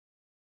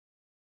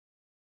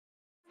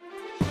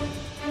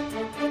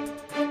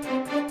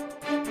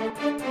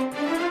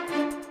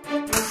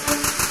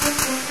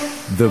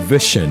The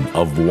vision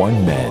of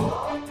one man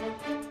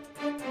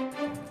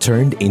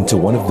turned into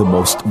one of the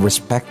most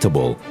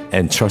respectable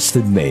and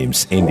trusted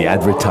names in the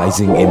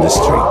advertising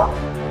industry.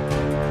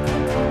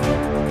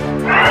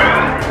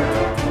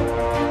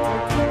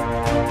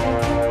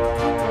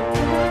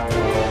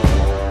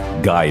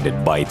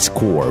 Guided by its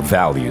core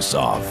values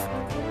of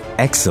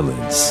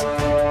excellence,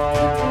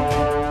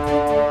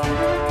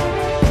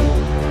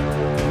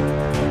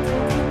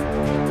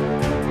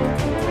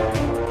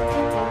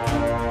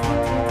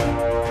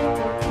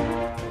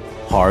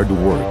 hard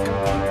work,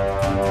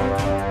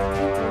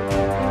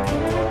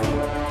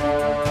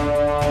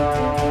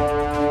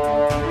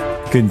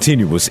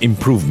 continuous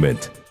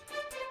improvement,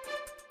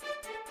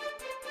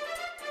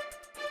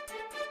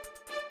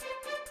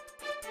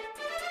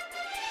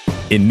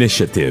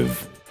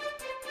 initiative,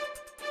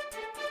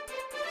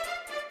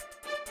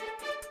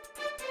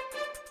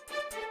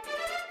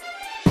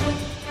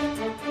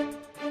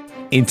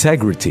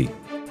 integrity,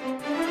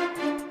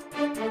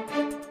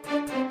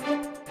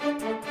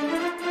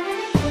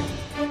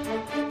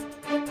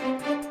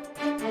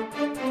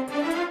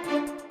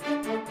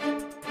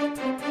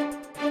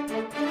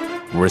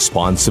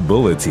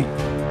 responsibility,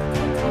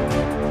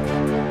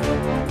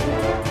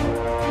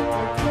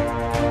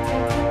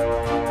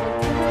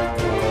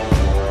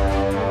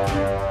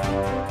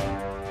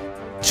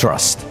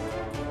 trust.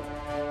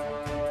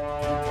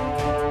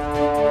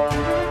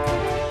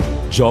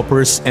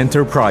 JOPERS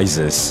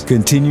Enterprises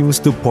continues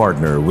to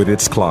partner with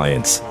its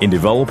clients in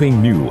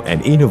developing new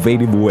and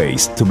innovative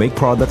ways to make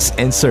products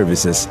and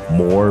services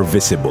more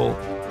visible,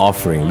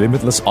 offering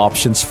limitless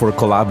options for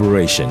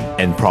collaboration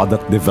and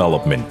product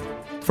development.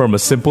 From a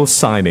simple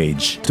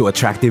signage to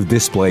attractive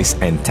displays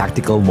and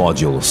tactical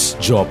modules,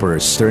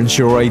 JOPERS turns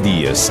your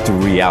ideas to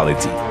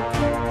reality.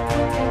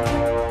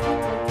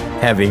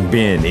 Having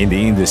been in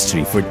the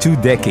industry for 2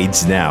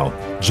 decades now,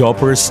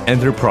 JOPERS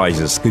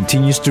Enterprises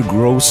continues to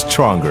grow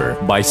stronger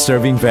by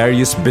serving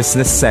various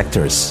business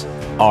sectors,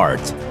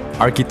 art,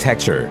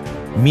 architecture,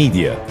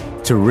 media,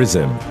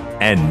 tourism,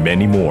 and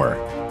many more.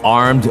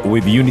 Armed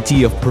with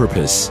unity of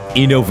purpose,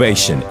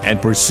 innovation,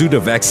 and pursuit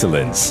of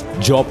excellence,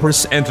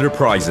 JOPERS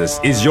Enterprises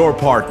is your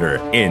partner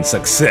in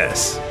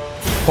success.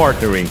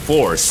 Partnering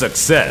for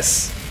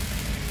success.